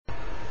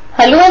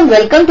Hello and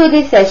welcome to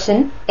this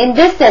session. In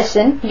this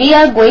session, we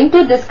are going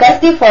to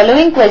discuss the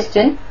following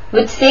question,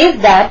 which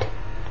says that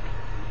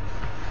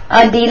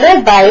a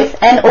dealer buys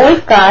an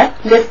old car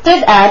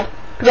listed at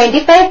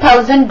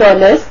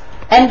 $25,000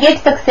 and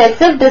gets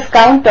successive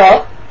discount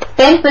of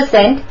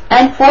 10%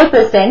 and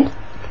 4%.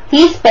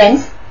 He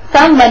spends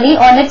some money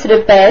on its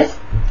repairs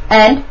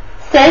and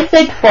sells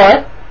it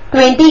for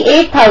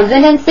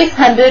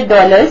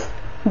 $28,600,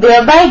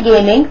 thereby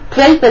gaining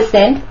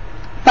 12%.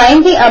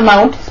 Find the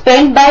amount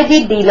spent by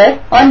the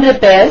dealer on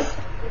repairs.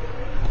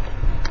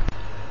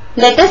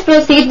 Let us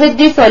proceed with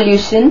the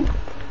solution.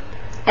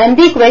 And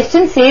the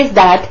question says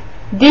that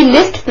the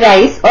list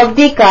price of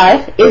the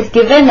car is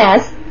given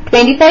as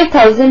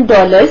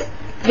 $25,000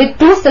 with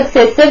two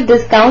successive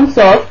discounts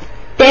of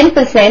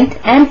 10%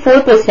 and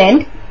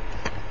 4%.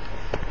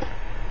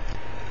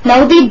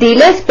 Now the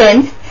dealer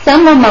spends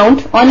some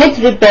amount on its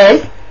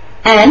repairs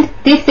and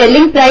the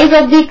selling price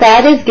of the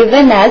car is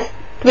given as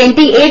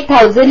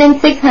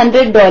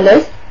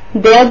 $28,600,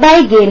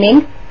 thereby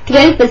gaining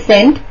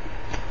 12%.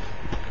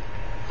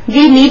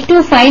 We need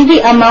to find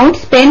the amount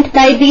spent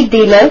by the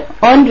dealer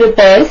on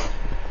repairs.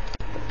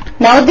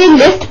 Now the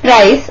list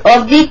price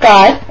of the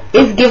car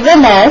is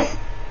given as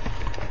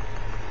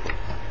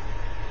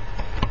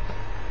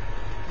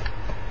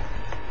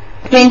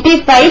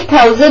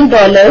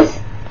 $25,000.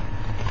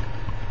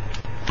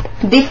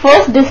 The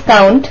first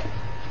discount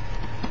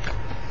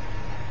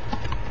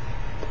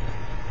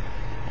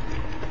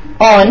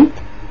on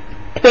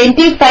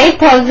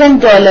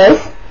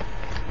 $25,000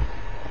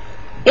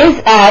 is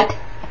at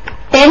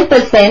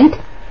 10%.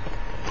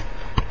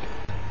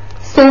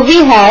 So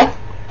we have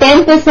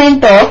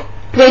 10% of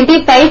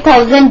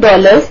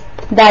 $25,000,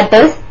 that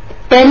is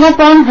 10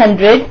 upon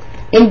 100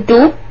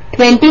 into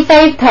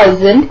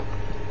 25,000,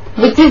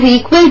 which is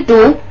equal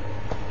to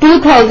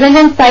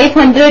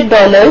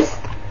 $2,500.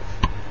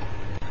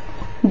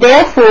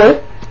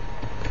 Therefore,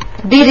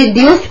 the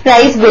reduced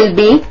price will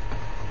be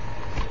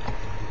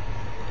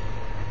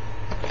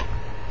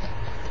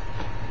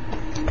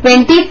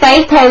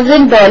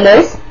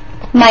 $25,000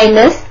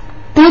 minus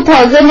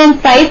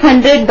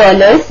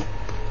 $2,500,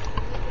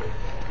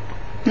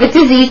 which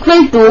is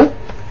equal to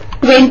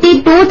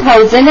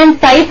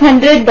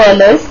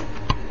 $22,500.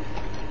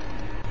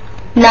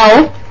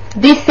 Now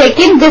the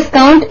second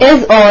discount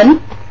is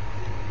on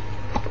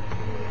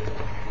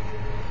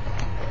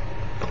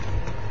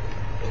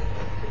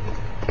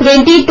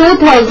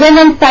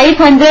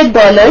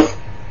 $22,500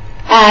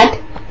 at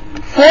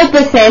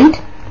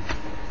 4%,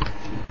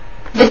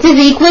 which is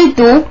equal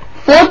to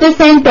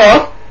 4%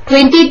 of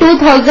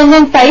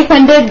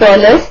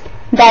 $22,500,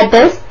 that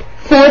is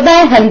 4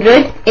 by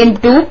 100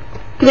 into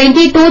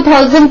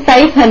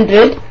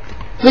 22,500,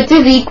 which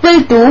is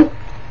equal to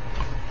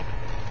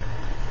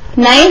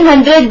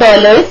 $900.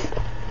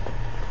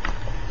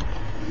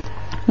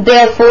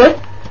 Therefore,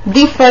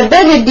 the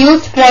further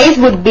reduced price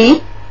would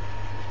be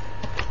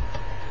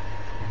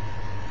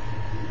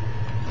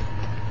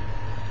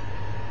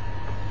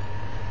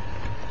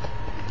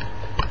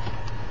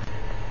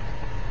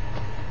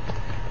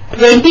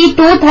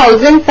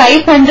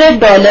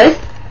 $22,500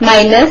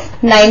 minus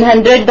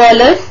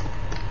 $900,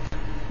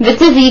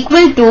 which is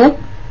equal to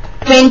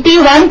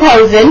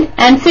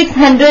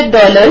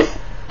 $21,600.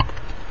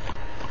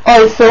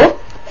 Also,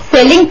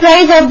 selling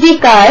price of the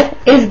car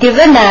is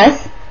given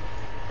as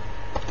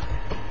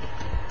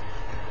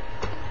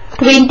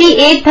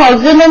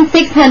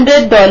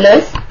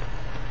 $28,600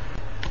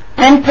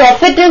 and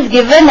profit is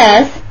given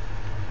as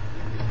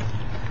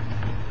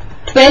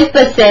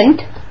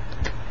 12%.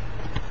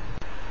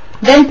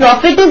 When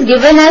profit is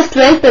given as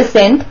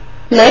 12%,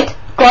 let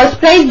cost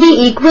price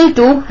be equal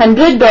to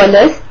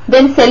 $100,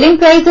 then selling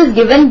price is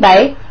given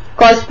by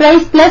cost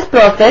price plus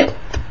profit,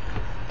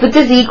 which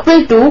is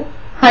equal to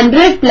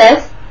 100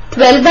 plus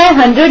 12 by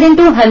 100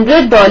 into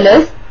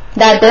 $100,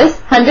 that is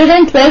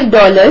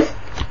 $112.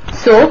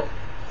 So,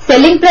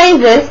 selling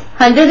price is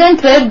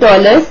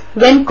 $112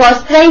 when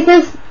cost price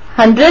is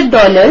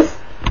 $100.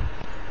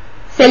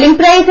 Selling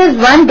price is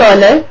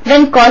 $1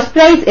 when cost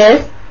price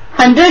is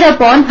 100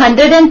 upon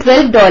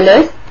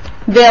 $112.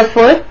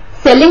 Therefore,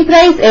 selling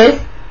price is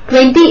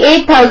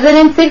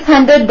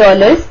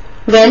 $28,600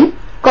 when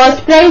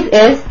cost price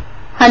is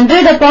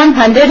 100 upon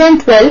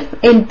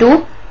 112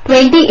 into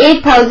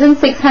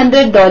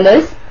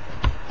 $28,600.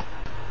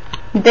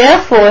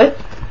 Therefore,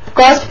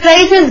 cost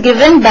price is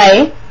given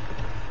by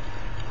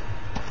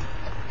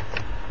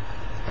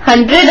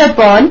 100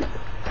 upon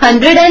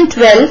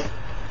 112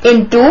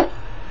 into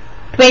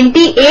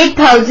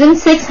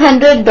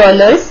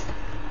 $28,600,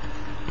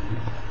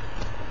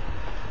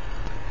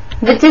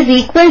 which is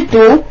equal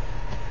to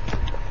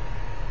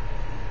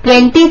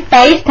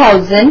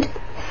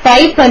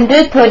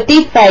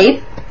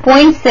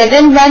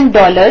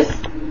 $25,535.71.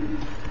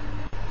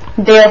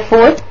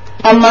 Therefore,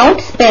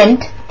 amount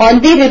spent on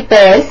the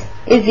repairs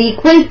is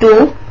equal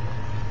to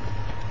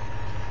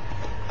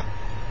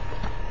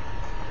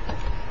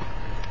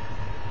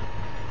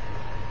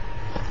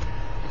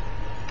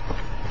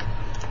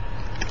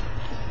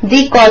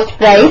the cost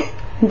price,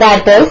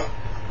 that is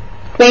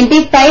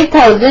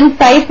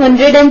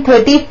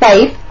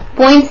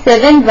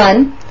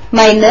 25,535.71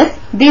 minus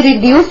the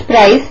reduced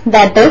price,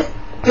 that is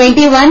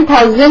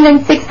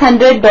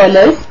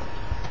 $21,600,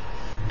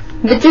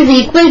 which is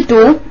equal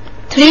to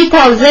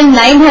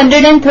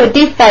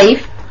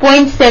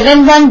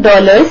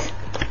 $3,935.71.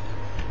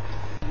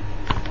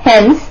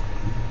 Hence,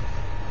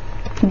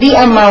 the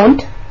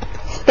amount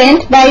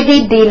spent by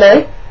the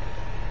dealer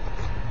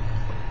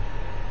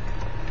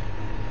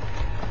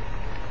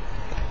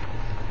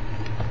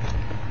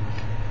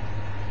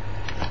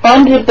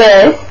on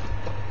repairs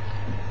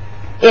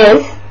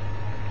is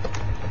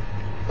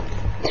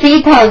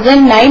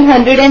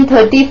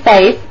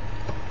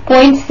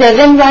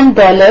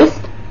 $3,935.71,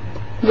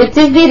 which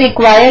is the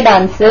required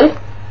answer.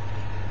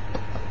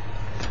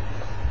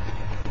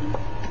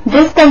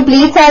 This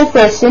completes our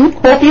session.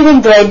 Hope you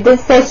enjoyed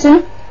this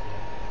session.